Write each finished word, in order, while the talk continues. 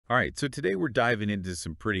All right, so today we're diving into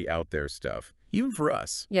some pretty out there stuff, even for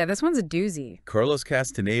us. Yeah, this one's a doozy. Carlos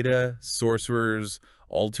Castaneda, sorcerers,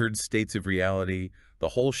 altered states of reality, the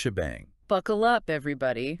whole shebang. Buckle up,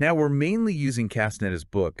 everybody. Now, we're mainly using Castaneda's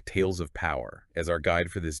book, Tales of Power, as our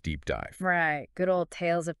guide for this deep dive. Right, good old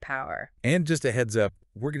tales of power. And just a heads up,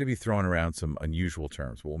 we're going to be throwing around some unusual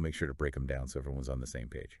terms, but we'll make sure to break them down so everyone's on the same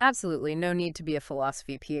page. Absolutely, no need to be a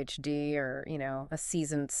philosophy PhD or, a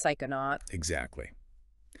seasoned psychonaut. Exactly.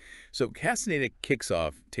 So Castaneda kicks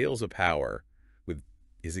off Tales of Power with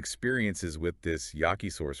his experiences with this Yaqui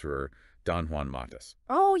sorcerer, Don Juan Matas.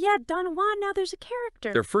 Oh, yeah, Don Juan, now there's a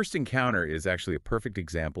character. Their first encounter is actually a perfect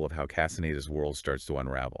example of how Castaneda's world starts to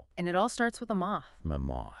unravel. And it all starts with a moth. A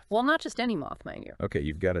moth. Well, not just any moth, mind you. Okay,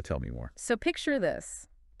 you've got to tell me more. So picture this.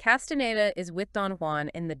 Castaneda is with Don Juan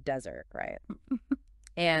in the desert, right?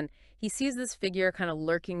 And he sees this figure kind of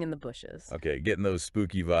lurking in the bushes. Okay, getting those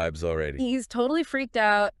spooky vibes already. He's totally freaked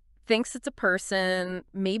out, thinks it's a person,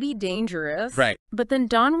 maybe dangerous. Right. But then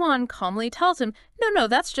Don Juan calmly tells him, no,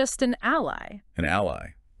 that's just an ally. An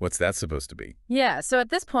ally? What's that supposed to be? Yeah, so at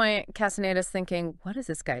this point, Castaneda's thinking, what is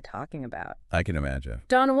this guy talking about? I can imagine.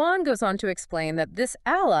 Don Juan goes on to explain that this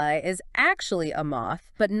ally is actually a moth,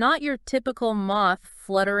 but not your typical moth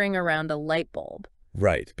fluttering around a light bulb.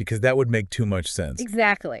 Right, because that would make too much sense.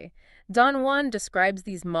 Exactly. Don Juan describes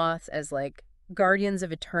these moths as like guardians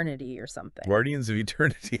of eternity or something. Guardians of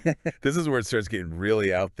Eternity. This is where it starts getting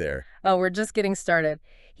really out there. Oh, we're just getting started.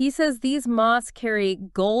 He says these moths carry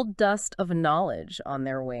gold dust of knowledge on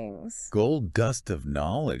their wings. Gold dust of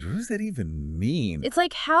knowledge? What does that even mean? It's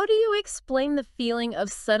like, how do you explain the feeling of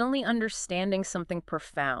suddenly understanding something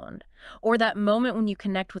profound? Or that moment when you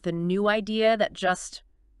connect with a new idea that just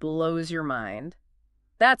blows your mind?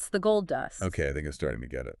 That's the gold dust. Okay, I think I'm starting to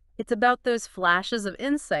get it. It's about those flashes of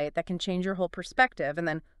insight that can change your whole perspective, and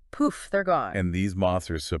then, poof, they're gone. And these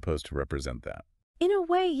moths are supposed to represent that. In a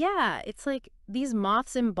way, yeah. It's like these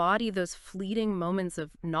moths embody those fleeting moments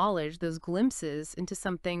of knowledge, those glimpses into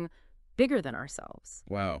something bigger than ourselves.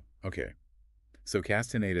 Wow, okay. So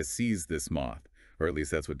Castaneda sees this moth, or at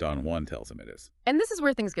least that's what Don Juan tells him it is. And this is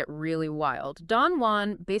where things get really wild. Don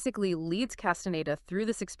Juan basically leads Castaneda through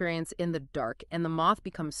this experience in the dark, and the moth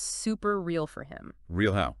becomes super real for him.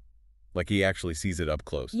 Real how? Like he actually sees it up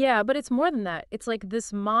close. Yeah, but it's more than that. It's like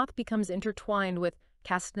this moth becomes intertwined with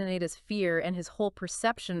Castaneda's fear and his whole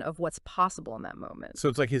perception of what's possible in that moment. So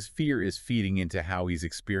it's like his fear is feeding into how he's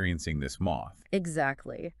experiencing this moth.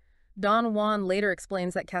 Exactly. Don Juan later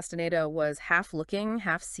explains that Castaneda was half looking,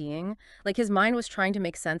 half seeing, like his mind was trying to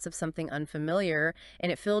make sense of something unfamiliar, and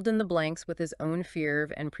it filled in the blanks with his own fear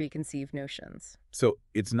and preconceived notions. So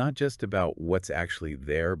it's not just about what's actually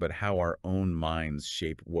there, but how our own minds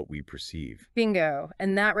shape what we perceive. Bingo.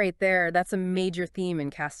 And that right there, that's a major theme in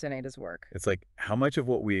Castaneda's work. It's like how much of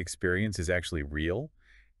what we experience is actually real,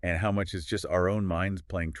 and how much is just our own minds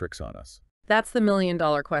playing tricks on us. That's the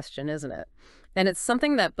million-dollar question, isn't it? And it's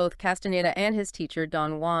something that both Castaneda and his teacher,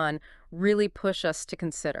 Don Juan, really push us to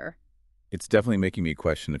consider. It's definitely making me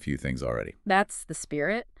question a few things already. That's the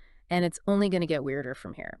spirit, and it's only going to get weirder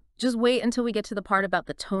from here. Just wait until we get to the part about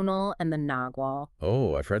the tonal and the Nagual.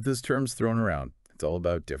 Oh, I've heard those terms thrown around. It's all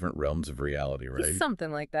about different realms of reality, right?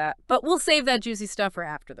 Something like that. But we'll save that juicy stuff for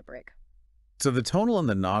after the break. So the tonal and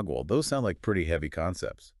the Nagual, those sound like pretty heavy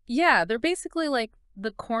concepts. Yeah, they're basically like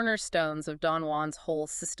the cornerstones of Don Juan's whole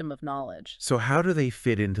system of knowledge. So how do they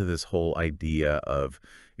fit into this whole idea of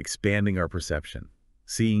expanding our perception,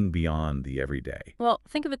 seeing beyond the everyday? Well,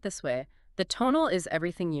 think of it this way. The tonal is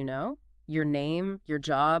everything you know, your name, your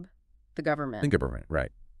job, the government. Think government,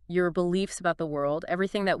 right. Your beliefs about the world,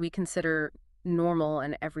 everything that we consider normal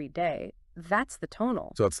and everyday. That's the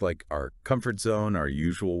tonal. So it's like our comfort zone, our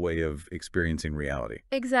usual way of experiencing reality.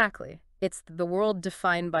 Exactly. It's the world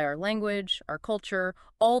defined by our language, our culture,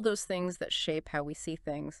 all those things that shape how we see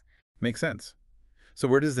things. Makes sense. So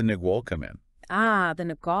where does the Nagual come in? Ah, the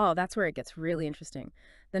Nagual, that's where it gets really interesting.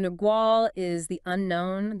 The Nagual is the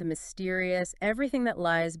unknown, the mysterious, everything that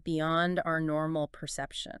lies beyond our normal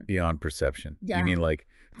perception. Beyond perception. Yeah. You mean like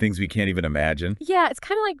things we can't even imagine? Yeah, it's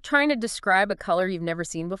kind of like trying to describe a color you've never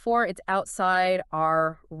seen before. It's outside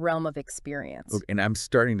our realm of experience. Okay, and I'm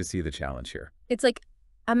starting to see the challenge here. It's like,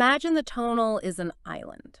 imagine the tonal is an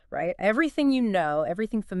island, right? Everything you know,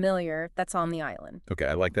 everything familiar, that's on the island. Okay,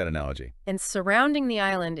 I like that analogy. And surrounding the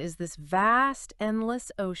island is this vast,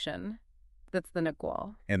 endless ocean that's the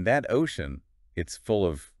Nagual. And that ocean, it's full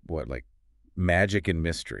of what, like magic and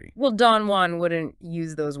mystery. Well, Don Juan wouldn't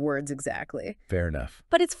use those words exactly. Fair enough.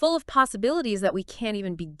 But it's full of possibilities that we can't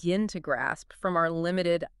even begin to grasp from our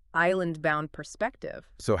limited island-bound perspective.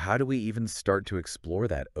 So how do we even start to explore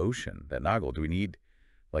that ocean, that Nagual? Do we need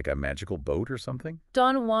Like a magical boat or something?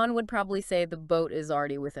 Don Juan would probably say the boat is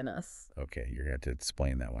already within us. Okay, you're going to have to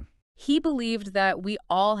explain that one. He believed that we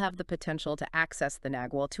all have the potential to access the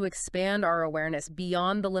Nagual, to expand our awareness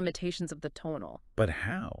beyond the limitations of the tonal. But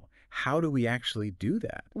how? How do we actually do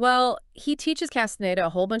that? Well, he teaches Castaneda a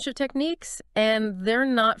whole bunch of techniques, and they're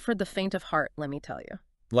not for the faint of heart, let me tell you.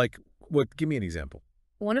 Like, what? Give me an example.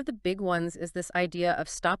 One of the big ones is this idea of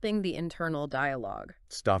stopping the internal dialogue.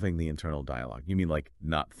 Stopping the internal dialogue. You mean like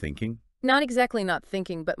not thinking? Not exactly not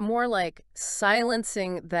thinking, but more like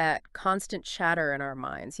silencing that constant chatter in our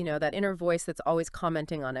minds, that inner voice that's always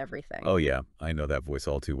commenting on everything. Oh yeah, I know that voice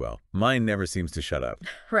all too well. Mine never seems to shut up.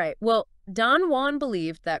 Right. Well, Don Juan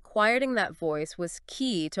believed that quieting that voice was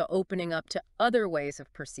key to opening up to other ways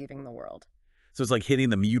of perceiving the world. So it's like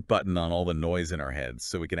hitting the mute button on all the noise in our heads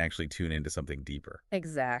so we can actually tune into something deeper.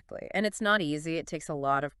 Exactly. And it's not easy. It takes a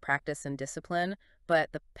lot of practice and discipline,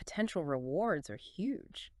 but the potential rewards are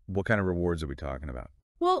huge. What kind of rewards are we talking about?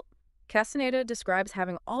 Well, Castaneda describes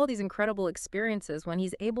having all these incredible experiences when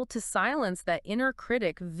he's able to silence that inner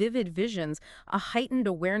critic, vivid visions, a heightened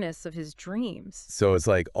awareness of his dreams. So it's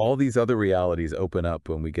like all these other realities open up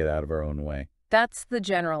when we get out of our own way. That's the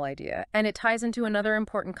general idea, and it ties into another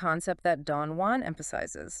important concept that Don Juan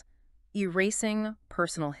emphasizes: erasing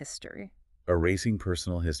personal history. Erasing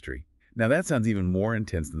personal history. Now that sounds even more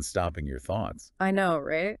intense than stopping your thoughts. I know,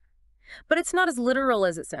 right? But it's not as literal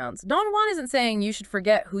as it sounds. Don Juan isn't saying you should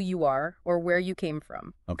forget who you are or where you came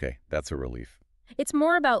from. Okay, that's a relief. It's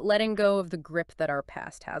more about letting go of the grip that our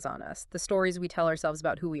past has on us, the stories we tell ourselves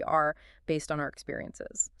about who we are based on our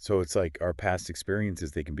experiences. So it's like our past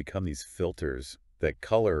experiences, they can become these filters that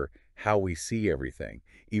color how we see everything,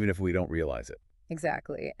 even if we don't realize it.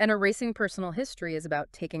 Exactly. And erasing personal history is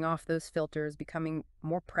about taking off those filters, becoming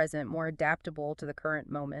more present, more adaptable to the current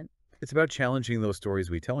moment. It's about challenging those stories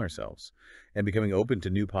we tell ourselves and becoming open to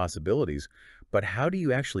new possibilities. But how do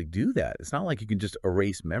you actually do that? It's not like you can just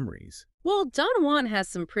erase memories. Well, Don Juan has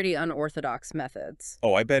some pretty unorthodox methods.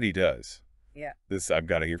 Oh, I bet he does. Yeah. This I've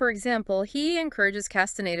got to hear. For example, he encourages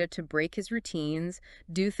Castaneda to break his routines,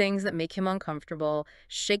 do things that make him uncomfortable,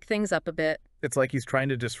 shake things up a bit. It's like he's trying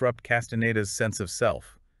to disrupt Castaneda's sense of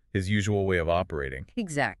self, his usual way of operating.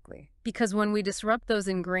 Exactly. Because when we disrupt those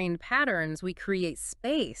ingrained patterns, we create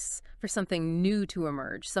space for something new to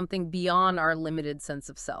emerge, something beyond our limited sense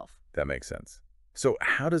of self. That makes sense. So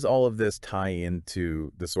how does all of this tie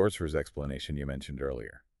into the sorcerer's explanation you mentioned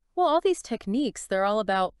earlier? Well, all these techniques, they're all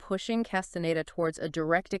about pushing Castaneda towards a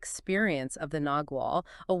direct experience of the Nagual,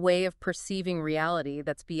 a way of perceiving reality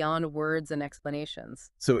that's beyond words and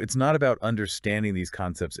explanations. So it's not about understanding these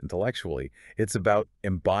concepts intellectually. It's about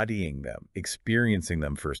embodying them, experiencing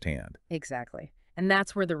them firsthand. Exactly. And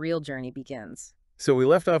that's where the real journey begins. So we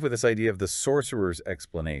left off with this idea of the sorcerer's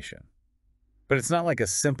explanation. But it's not like a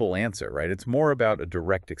simple answer, right? It's more about a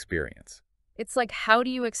direct experience. It's like, how do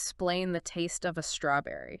you explain the taste of a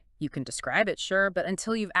strawberry? You can describe it, sure, but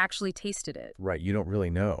until you've actually tasted it. Right, you don't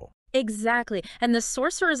really know. Exactly. And the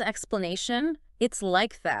sorcerer's explanation, it's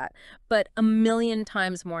like that, but a million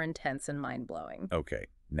times more intense and mind-blowing. Okay,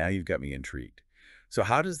 now you've got me intrigued. So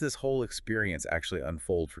how does this whole experience actually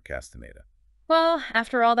unfold for Castaneda? Well,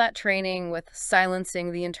 after all that training with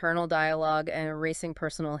silencing the internal dialogue and erasing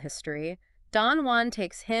personal history, Don Juan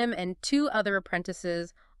takes him and two other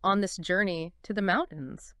apprentices on this journey to the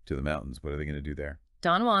mountains. To the mountains, what are they going to do there?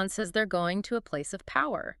 Don Juan says they're going to a place of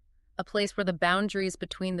power, a place where the boundaries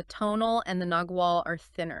between the tonal and the Nagual are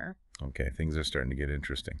thinner. Okay, things are starting to get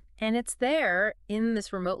interesting. And it's there, in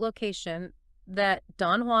this remote location, that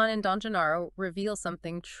Don Juan and Don Gennaro reveal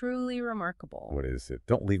something truly remarkable. What is it?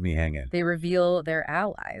 Don't leave me hanging. They reveal their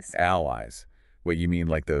allies. Allies. What, you mean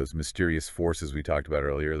like those mysterious forces we talked about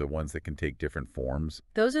earlier, the ones that can take different forms?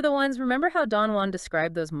 Those are the ones, remember how Don Juan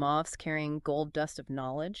described those moths carrying gold dust of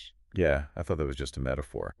knowledge? Yeah, I thought that was just a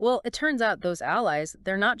metaphor. Well, it turns out those allies,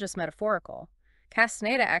 they're not just metaphorical.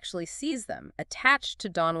 Castaneda actually sees them, attached to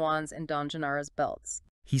Don Juan's and Don Gennaro's belts.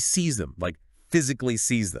 He sees them, like physically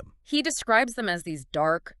sees them. He describes them as these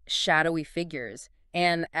dark, shadowy figures.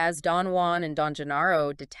 And as Don Juan and Don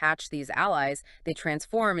Gennaro detach these allies, they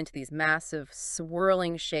transform into these massive,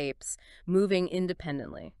 swirling shapes, moving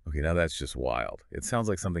independently. Okay, now that's just wild. It sounds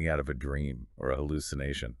like something out of a dream or a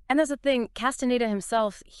hallucination. And that's the thing, Castaneda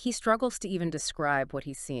himself, he struggles to even describe what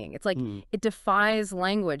he's seeing. It's like it defies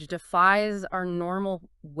language, defies our normal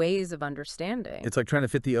ways of understanding. It's like trying to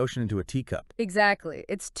fit the ocean into a teacup. Exactly.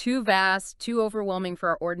 It's too vast, too overwhelming for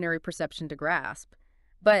our ordinary perception to grasp.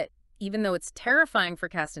 But even though it's terrifying for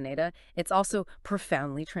Castaneda, it's also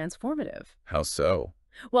profoundly transformative. How so?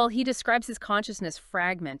 Well, he describes his consciousness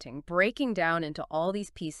fragmenting, breaking down into all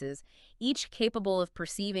these pieces, each capable of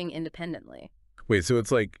perceiving independently. Wait, so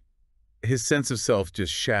it's like his sense of self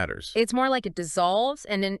just shatters. It's more like it dissolves,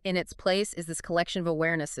 and in its place is this collection of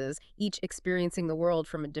awarenesses, each experiencing the world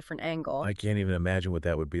from a different angle. I can't even imagine what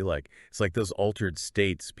that would be like. It's like those altered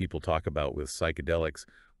states people talk about with psychedelics,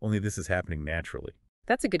 only this is happening naturally.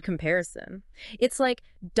 That's a good comparison. It's like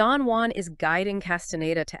Don Juan is guiding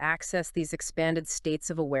Castaneda to access these expanded states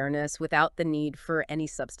of awareness without the need for any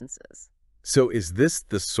substances. So is this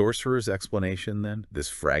the sorcerer's explanation then? This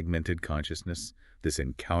fragmented consciousness? This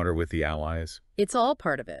encounter with the allies? It's all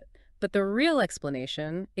part of it. But the real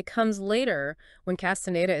explanation, it comes later when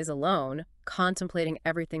Castaneda is alone, contemplating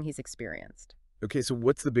everything he's experienced. Okay, so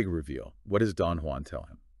what's the big reveal? What does Don Juan tell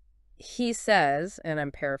him? He says, and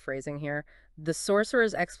I'm paraphrasing here, the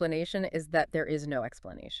sorcerer's explanation is that there is no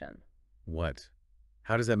explanation. What?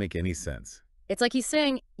 How does that make any sense? It's like he's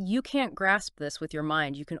saying, you can't grasp this with your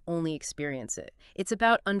mind, you can only experience it. It's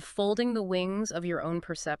about unfolding the wings of your own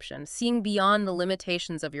perception, seeing beyond the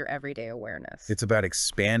limitations of your everyday awareness. It's about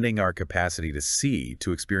expanding our capacity to see,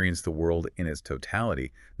 to experience the world in its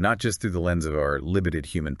totality, not just through the lens of our limited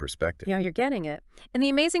human perspective. Yeah, you're getting it. And the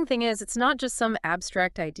amazing thing is, it's not just some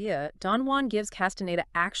abstract idea. Don Juan gives Castaneda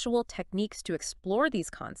actual techniques to explore these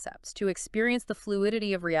concepts, to experience the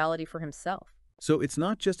fluidity of reality for himself. So it's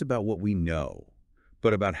not just about what we know,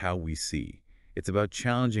 but about how we see. It's about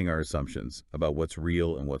challenging our assumptions about what's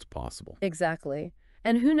real and what's possible. Exactly.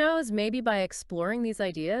 And who knows, maybe by exploring these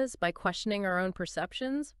ideas, by questioning our own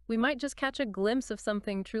perceptions, we might just catch a glimpse of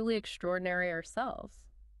something truly extraordinary ourselves.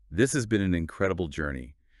 This has been an incredible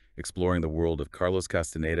journey, exploring the world of Carlos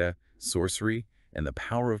Castaneda, sorcery, and the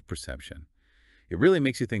power of perception. It really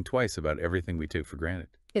makes you think twice about everything we take for granted.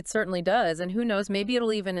 It certainly does, and who knows, maybe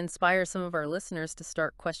it'll even inspire some of our listeners to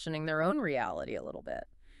start questioning their own reality a little bit.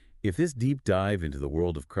 If this deep dive into the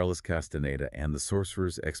world of Carlos Castaneda and the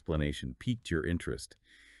sorcerer's explanation piqued your interest,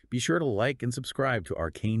 be sure to like and subscribe to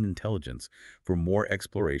Arcane Intelligence for more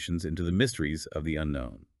explorations into the mysteries of the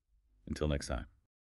unknown. Until next time.